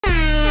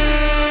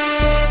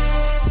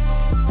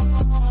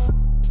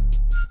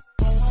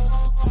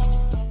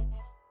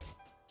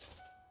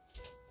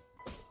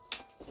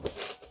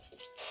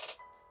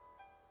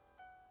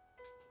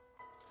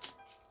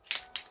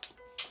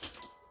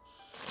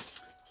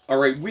All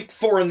right, week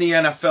 4 in the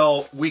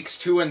NFL, weeks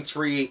 2 and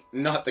 3,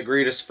 not the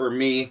greatest for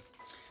me.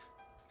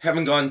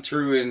 Haven't gone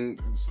through and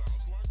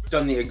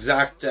done the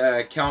exact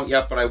count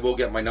yet, but I will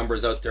get my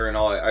numbers out there and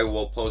I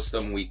will post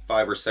them week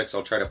 5 or 6.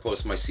 I'll try to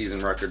post my season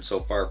record so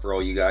far for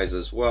all you guys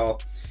as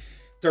well.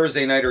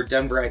 Thursday nighter,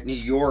 Denver at New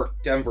York.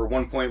 Denver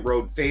 1-point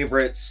road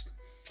favorites.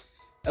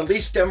 At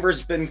least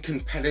Denver's been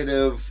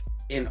competitive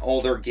in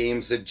all their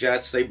games. The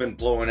Jets, they've been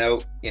blowing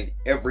out in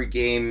every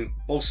game.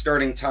 Both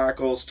starting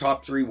tackles,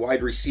 top 3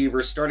 wide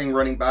receivers, starting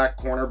running back,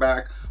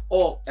 cornerback,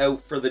 all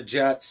out for the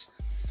Jets.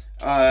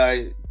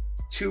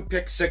 2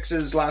 pick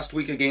sixes last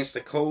week against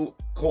the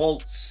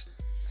Colts.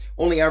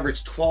 Only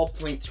averaged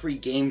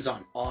 12.3 games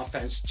on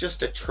offense.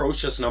 Just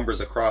atrocious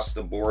numbers across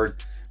the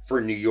board for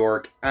New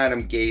York.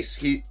 Adam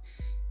Gase,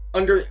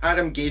 under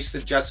Adam Gase,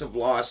 the Jets have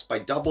lost by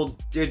double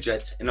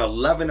digits in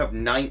 11 of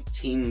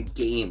 19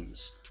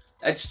 games.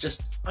 That's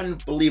just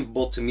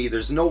unbelievable to me.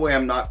 There's no way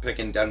I'm not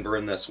picking Denver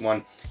in this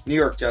one. New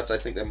York Jets, I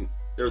think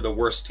they're the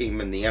worst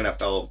team in the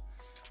NFL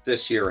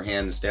this year,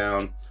 hands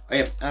down. I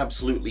am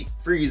absolutely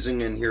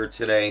freezing in here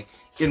today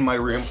in my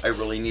room. I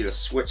really need to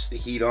switch the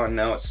heat on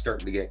now. It's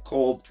starting to get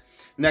cold.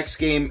 Next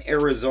game,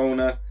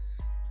 Arizona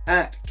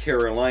at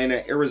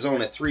Carolina.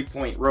 Arizona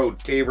 3-point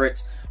road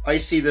favorites. I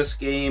see this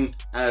game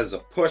as a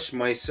push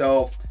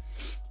myself.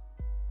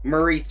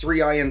 Murray, 3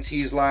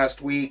 INTs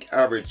last week,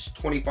 averaged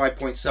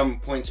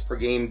 25.7 points per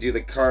game due to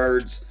the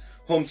Cards.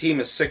 Home team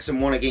is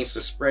 6-1 against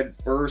the spread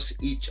versus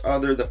each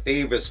other. The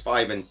Fave is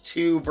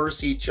 5-2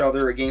 versus each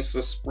other against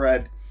the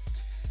spread.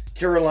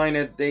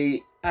 Carolina,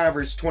 they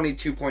average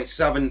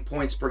 22.7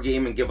 points per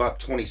game and give up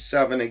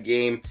 27 a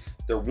game.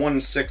 They're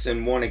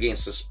 1-6-1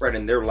 against the spread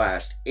in their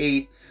last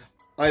 8.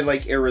 I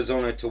like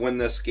Arizona to win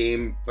this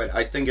game, but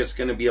I think it's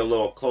going to be a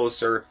little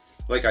closer.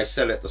 Like I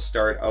said at the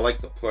start, I like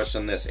the push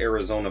on this.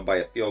 Arizona by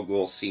a field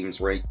goal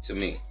seems right to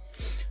me.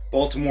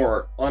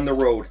 Baltimore on the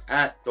road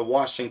at the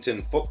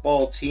Washington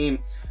football team.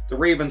 The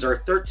Ravens are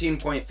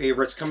 13-point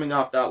favorites coming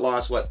off that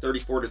loss,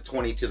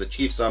 34-20 to the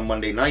Chiefs on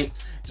Monday night.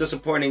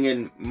 Disappointing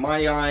in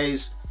my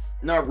eyes.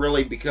 Not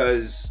really,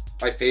 because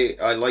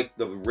I like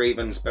the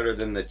Ravens better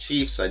than the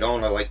Chiefs. I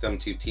like them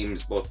two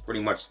teams both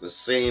pretty much the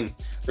same.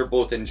 They're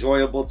both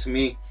enjoyable to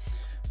me.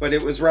 But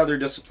it was rather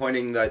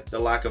disappointing that the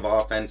lack of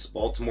offense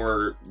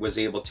Baltimore was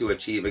able to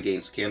achieve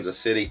against Kansas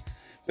City.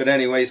 But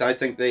anyways, I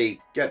think they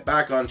get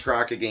back on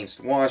track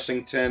against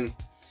Washington.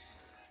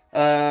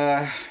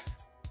 Baltimore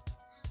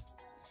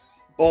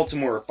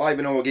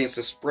 5-0 against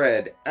the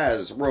spread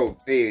as road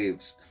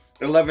faves.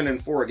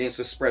 11-4 against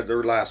the spread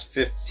their last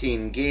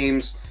 15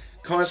 games.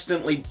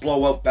 Constantly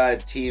blow out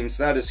bad teams.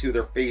 That is who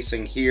they're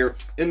facing here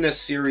in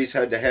this series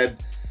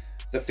head-to-head.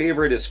 The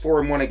favorite is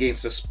 4-1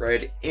 against the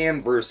spread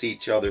and versus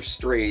each other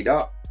straight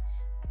up.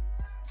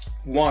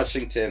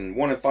 Washington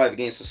 1-5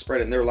 against the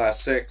spread in their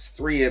last 6.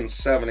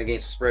 3-7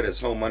 against the spread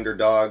as home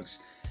underdogs.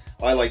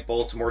 I like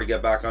Baltimore to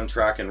get back on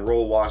track and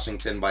roll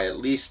Washington by at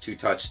least 2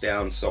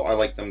 touchdowns, so I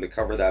like them to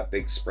cover that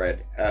big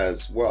spread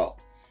as well.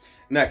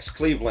 Next,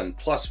 Cleveland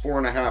plus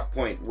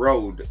 4.5-point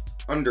road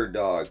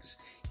underdogs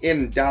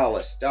in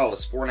Dallas.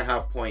 Dallas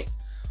 4.5-point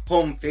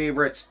home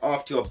favorites,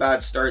 off to a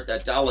bad start.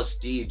 That Dallas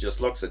D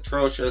just looks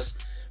atrocious.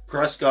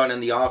 Prescott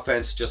and the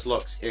offense just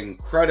looks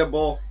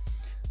incredible.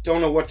 Don't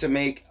know what to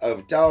make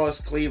of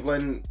Dallas.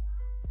 Cleveland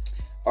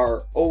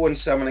are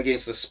 0-7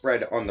 against the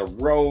spread on the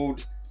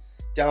road.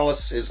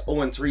 Dallas is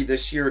 0-3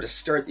 this year to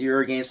start the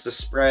year against the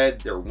spread.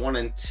 They're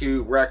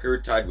 1-2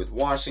 record, tied with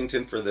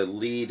Washington for the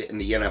lead in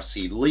the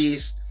NFC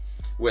East,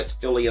 with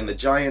Philly and the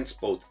Giants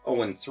both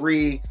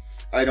 0-3.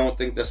 I don't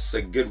think this is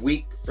a good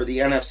week for the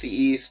NFC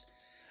East.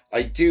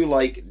 I do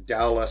like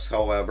Dallas,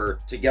 however,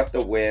 to get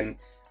the win,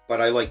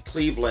 but I like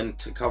Cleveland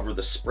to cover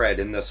the spread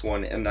in this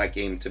one, and that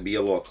game to be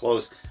a little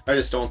close. I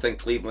just don't think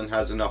Cleveland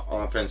has enough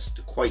offense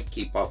to quite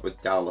keep up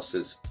with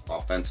Dallas's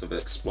offensive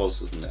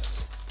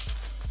explosiveness.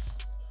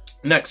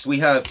 Next, we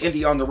have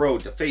Indy on the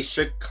road to face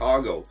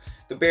Chicago.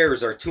 The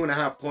Bears are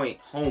 2.5-point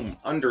home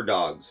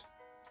underdogs.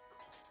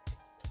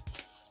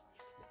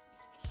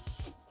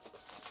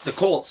 The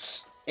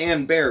Colts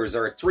and Bears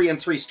are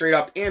 3-3 straight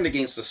up and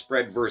against the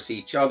spread versus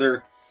each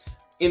other.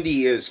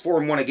 Indy is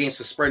 4-1 against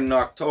the spread in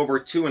October,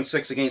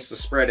 2-6 against the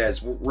spread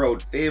as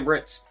road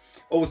favorites,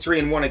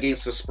 0-3-1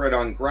 against the spread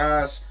on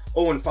grass,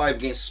 0-5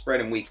 against the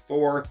spread in week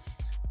 4.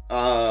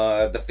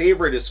 The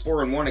favorite is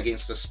 4-1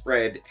 against the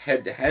spread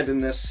head-to-head in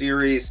this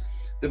series.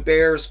 The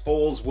Bears,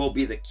 Foles will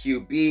be the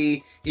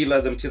QB. He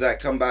led them to that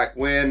comeback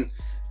win.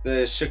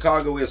 The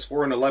Chicago is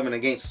 4-11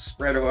 against the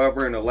spread,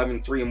 however, and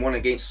 11-3-1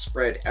 against the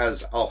spread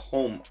as a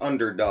home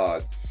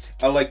underdog.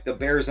 I like the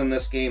Bears in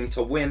this game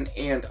to win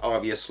and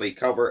obviously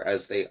cover,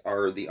 as they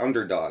are the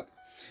underdog.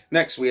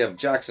 Next, we have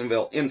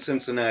Jacksonville in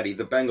Cincinnati.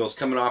 The Bengals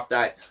coming off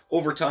that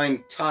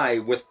overtime tie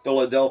with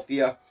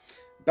Philadelphia.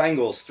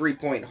 Bengals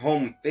 3-point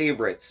home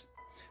favorites.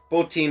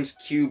 Both teams'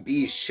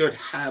 QBs should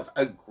have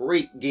a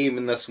great game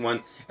in this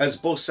one, as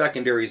both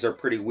secondaries are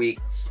pretty weak.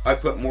 I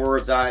put more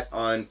of that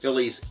on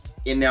Philly's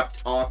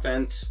inept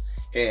offense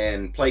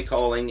and play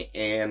calling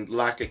and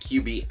lack of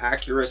QB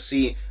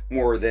accuracy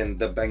more than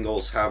the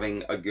Bengals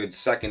having a good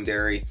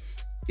secondary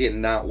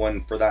in that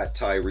one for that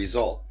tie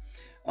result.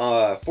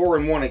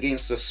 4-1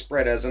 against the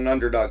spread as an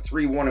underdog.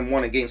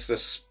 3-1-1 against the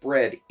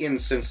spread in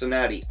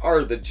Cincinnati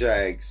are the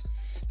Jags.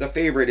 The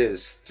favorite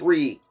is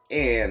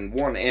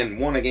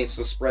 3-1-1 against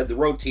the spread. The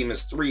road team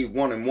is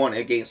 3-1-1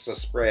 against the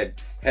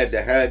spread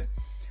head-to-head.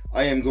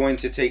 I am going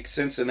to take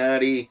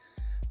Cincinnati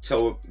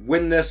to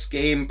win this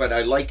game, but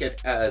I like it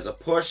as a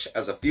push,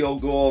 as a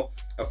field goal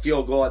at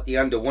the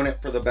end to win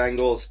it for the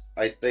Bengals.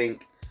 I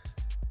think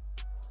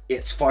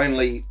it's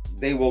finally,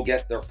 they will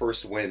get their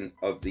first win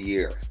of the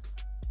year.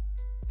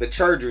 The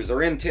Chargers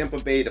are in Tampa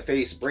Bay to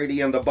face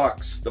Brady and the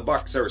Bucks. The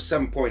Bucks are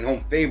 7-point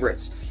home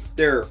favorites.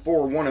 They're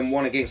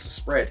 4-1-1 against the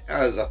spread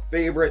as a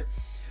favorite.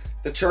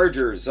 The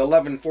Chargers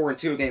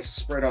 11-4-2 against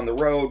the spread on the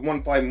road,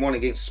 1-5-1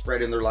 against the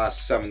spread in their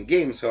last 7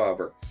 games,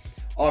 however.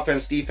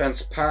 Offense,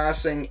 defense,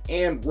 passing,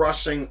 and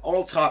rushing,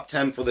 all top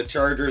 10 for the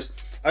Chargers.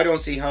 I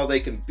don't see how they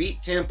can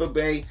beat Tampa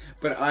Bay,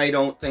 but I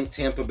don't think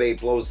Tampa Bay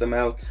blows them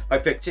out. I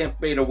picked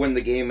Tampa Bay to win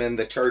the game and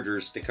the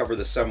Chargers to cover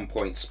the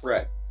 7-point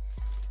spread.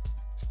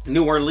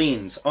 New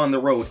Orleans on the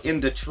road in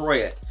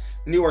Detroit.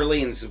 New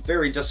Orleans,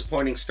 very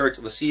disappointing start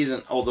to the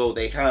season, although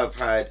they have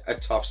had a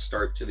tough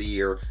start to the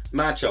year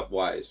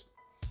matchup-wise.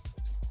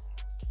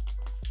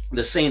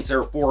 The Saints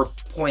are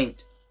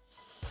 4-point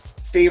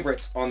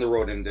favorites on the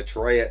road in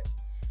Detroit.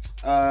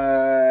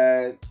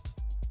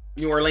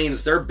 New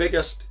Orleans, their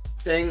biggest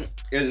thing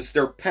is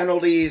their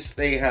penalties.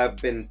 They have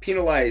been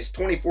penalized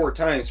 24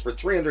 times for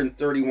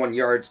 331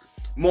 yards.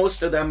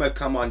 Most of them have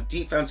come on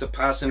defensive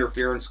pass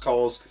interference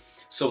calls,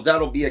 so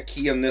that'll be a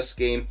key in this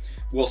game.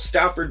 Will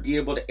Stafford be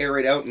able to air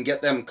it out and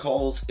get them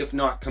calls, if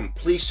not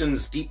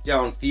completions deep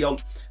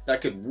downfield?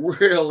 That could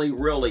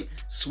really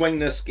swing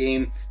this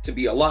game to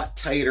be a lot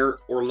tighter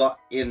or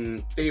in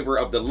favor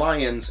of the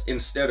Lions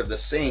instead of the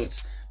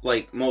Saints,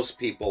 like most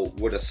people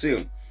would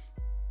assume.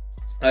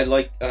 I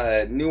like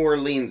New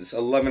Orleans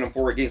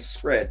 11-4 against the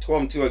spread,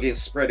 12-2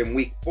 against the spread in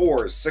week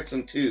 4,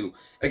 6-2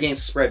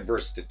 against the spread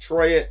versus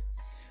Detroit.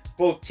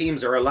 Both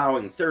teams are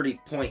allowing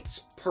 30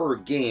 points per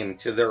game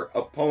to their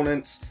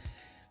opponents.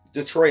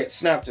 Detroit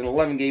snapped an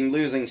 11-game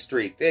losing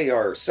streak. They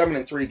are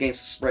 7-3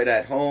 against the spread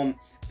at home.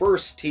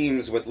 First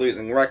teams with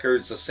losing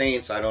records, the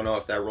Saints. I don't know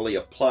if that really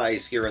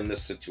applies here in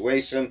this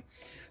situation.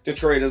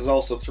 Detroit is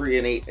also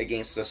 3-8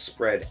 against the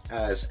spread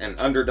as an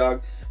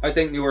underdog. I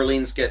think New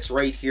Orleans gets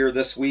right here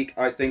this week.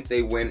 I think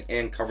they win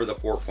and cover the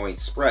 4-point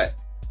spread.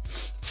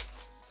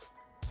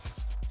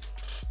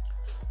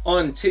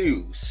 On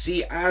to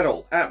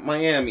Seattle at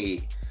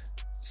Miami.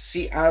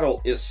 Seattle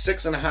is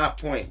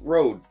 6.5-point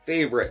road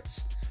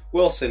favorites.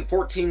 Wilson,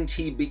 14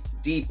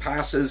 TD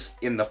passes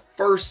in the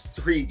first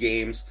 3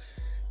 games.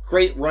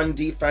 Great run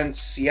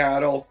defense,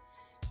 Seattle.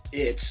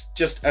 It's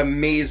just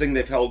amazing.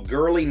 They've held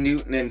Gurley,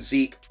 Newton, and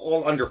Zeke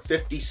all under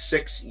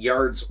 56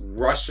 yards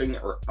rushing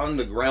or on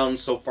the ground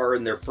so far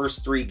in their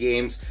first 3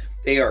 games.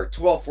 They are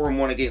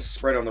 12-4-1 against the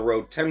spread on the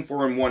road,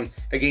 10-4-1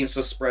 against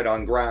the spread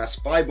on grass,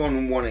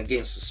 5-1-1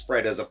 against the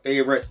spread as a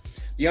favorite.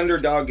 The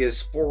underdog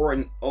is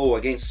 4-0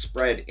 against the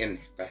spread in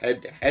the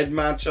head-to-head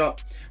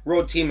matchup.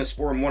 Road team is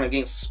 4-1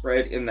 against the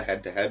spread in the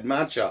head-to-head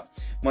matchup.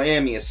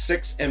 Miami is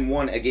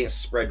 6-1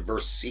 against the spread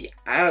versus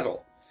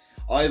Seattle.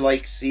 I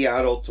like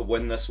Seattle to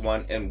win this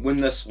one and win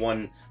this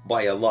one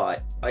by a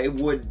lot. I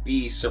would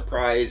be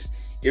surprised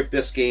if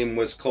this game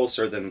was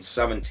closer than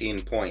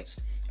 17 points.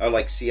 I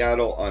like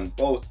Seattle on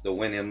both the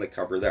win and the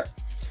cover there.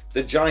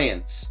 The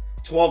Giants,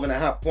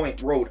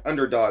 12.5-point road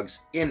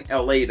underdogs in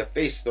LA to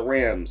face the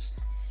Rams.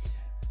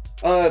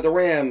 The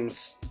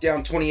Rams,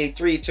 down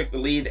 28-3, took the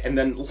lead and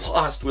then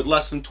lost with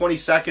less than 20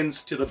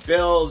 seconds to the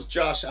Bills.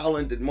 Josh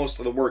Allen did most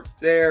of the work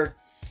there.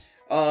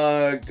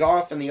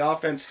 Goff and the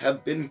offense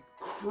have been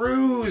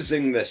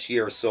cruising this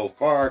year so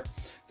far.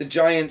 The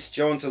Giants,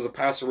 Jones has a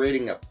passer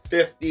rating of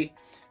 50.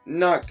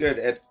 Not good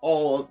at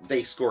all.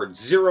 They scored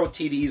 0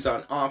 TDs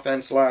on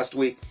offense last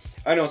week.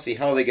 I don't see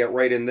how they get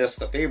right in this.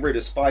 The favorite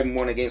is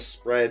 5-1 against the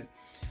spread.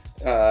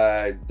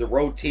 The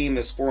road team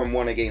is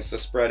 4-1 against the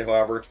spread,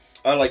 however.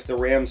 I like the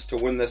Rams to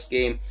win this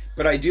game,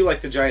 but I do like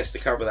the Giants to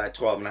cover that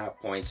 12.5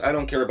 points. I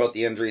don't care about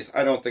the injuries.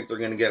 I don't think they're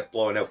going to get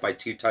blown out by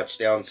 2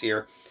 touchdowns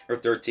here or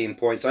 13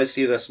 points. I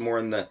see this more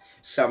in the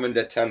 7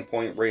 to 10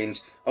 point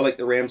range. I like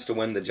the Rams to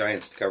win, the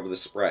Giants to cover the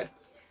spread.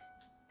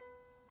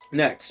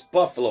 Next,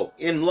 Buffalo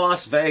in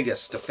Las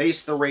Vegas to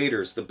face the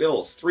Raiders. The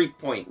Bills,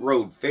 3-point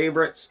road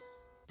favorites.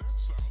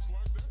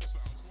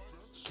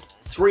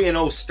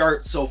 3-0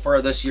 start so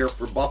far this year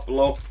for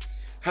Buffalo.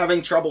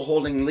 Having trouble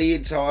holding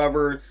leads,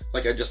 however,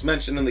 like I just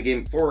mentioned in the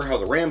game before, how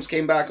the Rams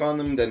came back on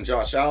them, then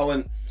Josh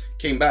Allen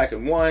came back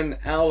and won.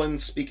 Allen,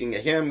 speaking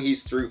of him,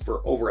 he's threw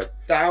for over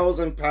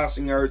 1,000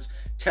 passing yards,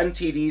 10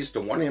 TDs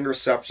to 1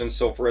 interception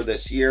so far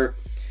this year.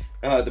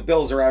 The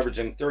Bills are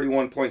averaging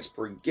 31 points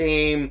per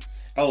game.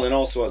 Allen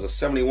also has a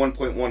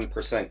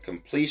 71.1%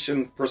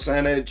 completion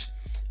percentage,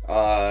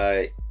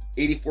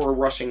 84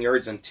 rushing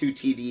yards and 2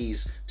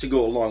 TDs to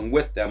go along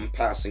with them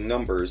passing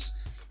numbers.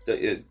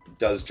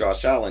 does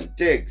Josh Allen.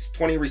 Diggs,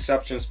 20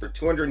 receptions for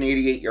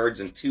 288 yards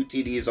and 2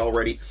 TDs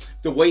already.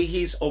 The way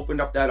he's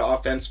opened up that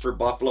offense for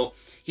Buffalo,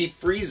 he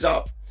frees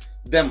up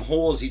them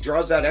holes. He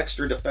draws that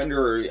extra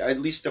defender, or at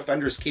least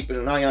defenders keeping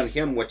an eye on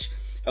him, which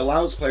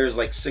allows players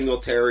like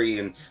Singletary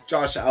and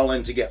Josh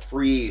Allen to get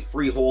free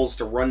holes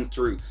to run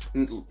through.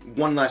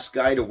 One less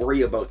guy to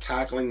worry about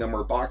tackling them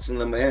or boxing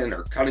them in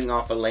or cutting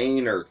off a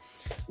lane or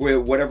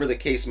whatever the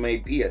case may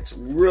be. It's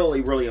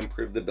really, really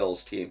improved the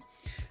Bills team.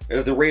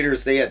 The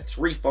Raiders, they had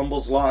 3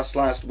 fumbles lost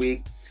last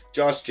week.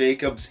 Josh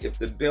Jacobs, if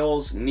the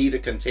Bills need to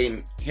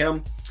contain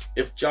him,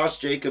 if Josh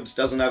Jacobs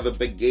doesn't have a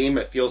big game,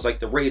 it feels like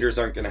the Raiders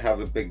aren't going to have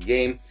a big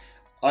game.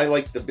 I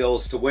like the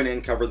Bills to win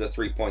and cover the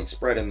 3-point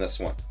spread in this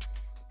one.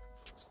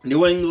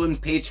 New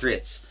England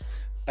Patriots,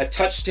 a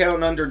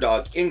touchdown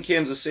underdog in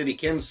Kansas City.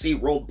 Kansas City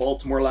rolled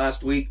Baltimore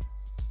last week.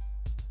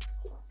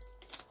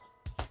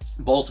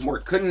 Baltimore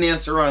couldn't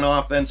answer on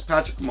offense.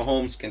 Patrick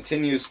Mahomes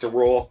continues to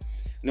roll.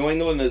 New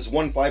England is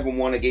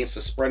 1-5-1 against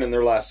the spread in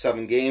their last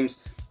 7 games.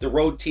 The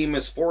road team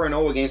is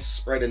 4-0 against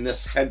the spread in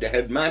this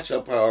head-to-head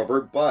matchup,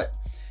 however, but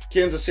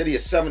Kansas City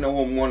is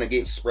 7-0-1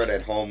 against the spread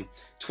at home,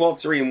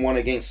 12-3-1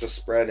 against the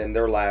spread in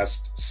their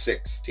last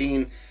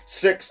 16,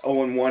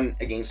 6-0-1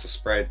 against the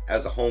spread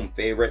as a home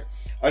favorite.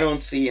 I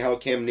don't see how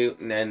Cam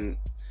Newton and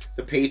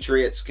the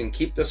Patriots can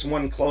keep this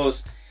one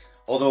close,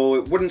 although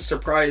it wouldn't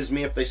surprise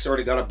me if they sort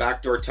of got a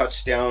backdoor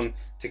touchdown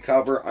to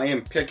cover. I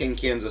am picking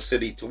Kansas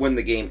City to win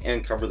the game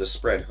and cover the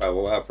spread,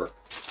 however.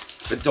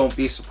 But don't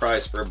be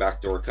surprised for a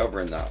backdoor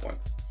cover in that one.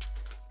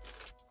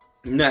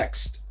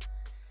 Next,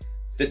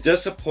 the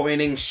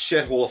disappointing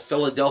shithole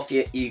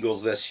Philadelphia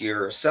Eagles this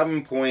year.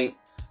 7-point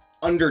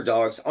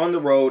underdogs on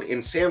the road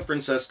in San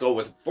Francisco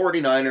with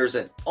 49ers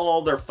and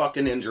all their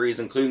fucking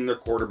injuries, including their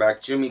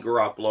quarterback, Jimmy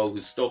Garoppolo,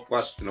 who's still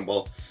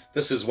questionable.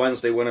 This is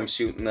Wednesday when I'm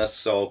shooting this,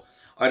 so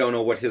I don't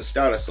know what his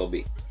status will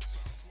be.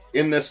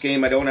 In this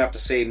game, I don't have to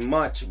say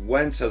much.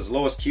 Wentz has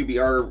lowest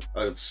QBR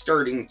of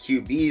starting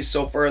QBs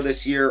so far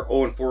this year,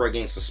 0-4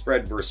 against the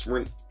spread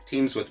versus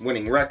teams with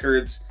winning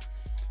records.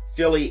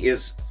 Philly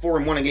is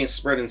 4-1 against the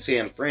spread in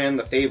San Fran.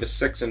 The Fave is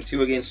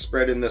 6-2 against the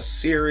spread in this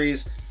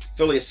series.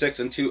 Philly is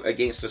 6-2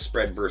 against the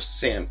spread versus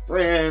San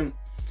Fran.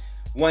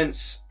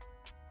 Wentz,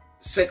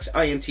 6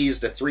 INTs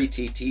to 3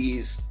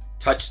 TTs,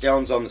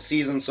 touchdowns on the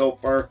season so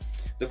far.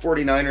 The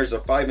 49ers are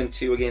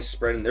 5-2 against the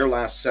spread in their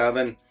last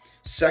 7.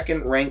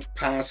 Second-ranked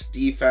pass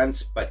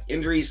defense, but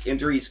injuries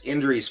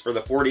for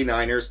the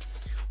 49ers.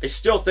 I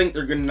still think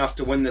they're good enough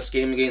to win this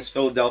game against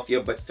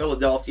Philadelphia, but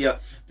Philadelphia,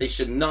 they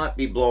should not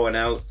be blowing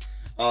out.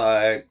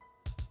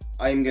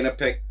 I'm going to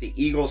pick the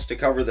Eagles to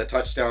cover the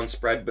touchdown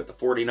spread, but the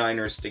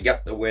 49ers to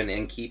get the win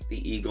and keep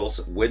the Eagles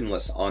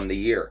winless on the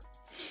year.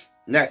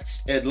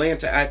 Next,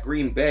 Atlanta at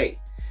Green Bay.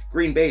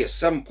 Green Bay is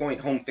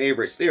 7-point home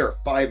favorites. They are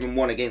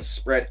 5-1 against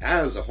the spread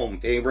as a home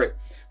favorite.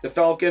 The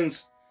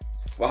Falcons,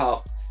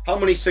 wow. How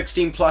many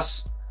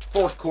 16-plus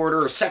fourth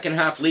quarter or second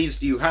half leads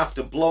do you have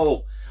to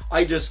blow?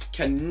 I just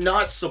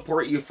cannot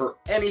support you for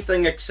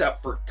anything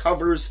except for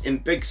covers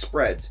and big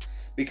spreads,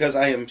 because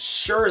I am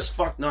sure as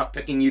fuck not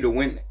picking you to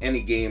win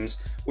any games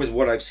with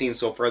what I've seen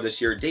so far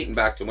this year, dating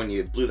back to when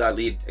you blew that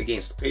lead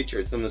against the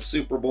Patriots in the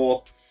Super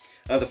Bowl.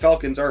 The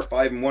Falcons are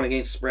 5-1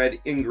 against spread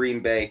in Green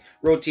Bay.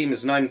 Road team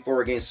is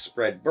 9-4 against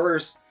spread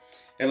versus.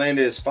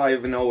 Atlanta is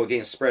 5-0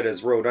 against spread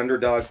as road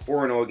underdog,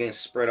 4-0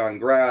 against spread on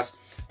grass.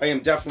 I am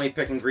definitely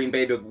picking Green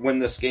Bay to win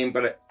this game,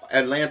 but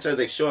Atlanta,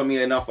 they've shown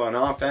me enough on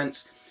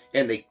offense,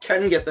 and they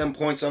can get them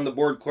points on the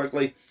board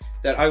quickly,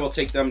 that I will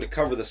take them to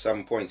cover the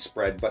 7-point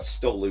spread, but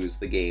still lose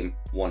the game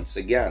once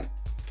again.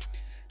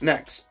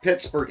 Next,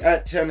 Pittsburgh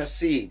at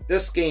Tennessee.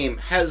 This game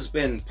has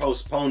been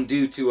postponed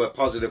due to a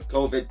positive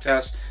COVID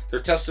test. They're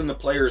testing the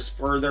players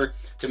further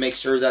to make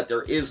sure that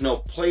there is no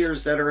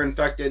players that are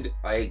infected.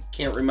 I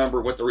can't remember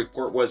what the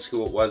report was,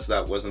 who it was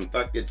that was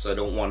infected, so I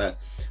don't want to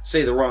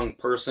say the wrong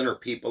person or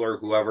people or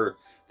whoever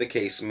the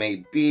case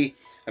may be.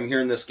 I'm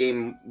hearing this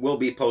game will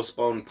be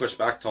postponed, pushed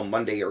back till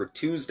Monday or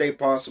Tuesday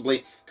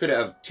possibly. Could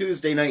have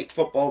Tuesday night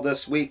football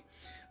this week.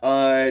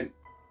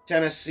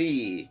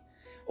 Tennessee,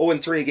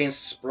 0-3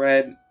 against the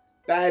spread.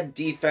 Bad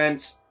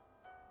defense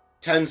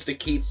tends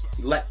to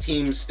let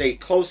teams stay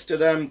close to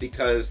them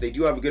because they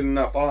do have a good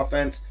enough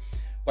offense.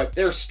 But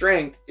their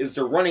strength is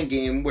their running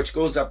game, which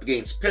goes up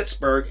against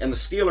Pittsburgh, and the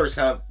Steelers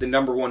have the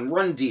 #1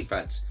 run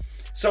defense.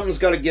 Something's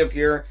got to give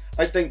here.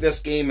 I think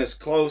this game is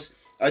close.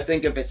 I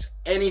think if it's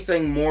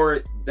anything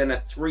more than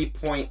a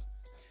 3-point,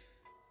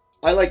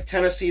 I like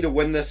Tennessee to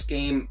win this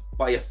game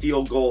by a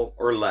field goal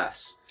or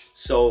less.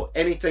 So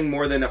anything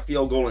more than a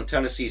field goal in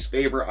Tennessee's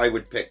favor, I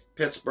would pick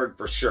Pittsburgh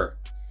for sure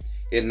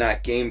in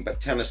that game, but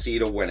Tennessee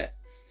to win it.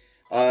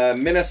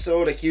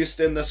 Minnesota,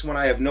 Houston, this one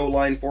I have no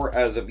line for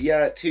as of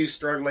yet. 2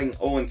 struggling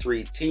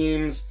 0-3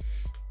 teams.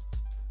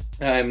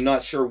 I'm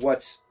not sure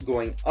what's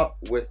up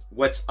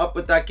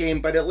with that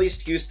game, but at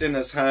least Houston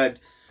has had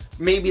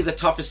maybe the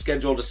toughest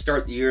schedule to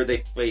start the year.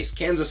 They face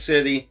Kansas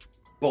City,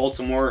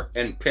 Baltimore,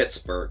 and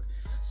Pittsburgh.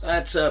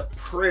 That's a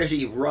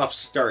pretty rough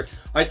start.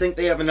 I think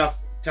they have enough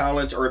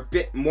talent, or a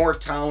bit more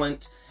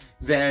talent,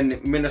 than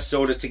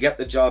Minnesota to get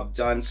the job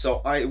done.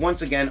 So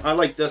once again, I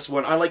like this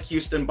one. I like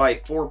Houston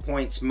by 4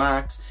 points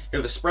max.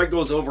 If the spread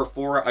goes over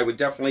 4, I would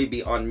definitely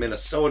be on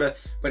Minnesota,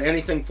 but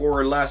anything 4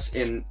 or less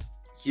in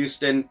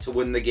Houston to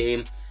win the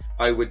game,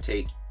 I would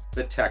take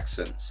the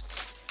Texans.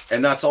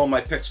 And that's all my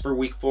picks for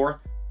week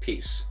 4.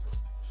 Peace.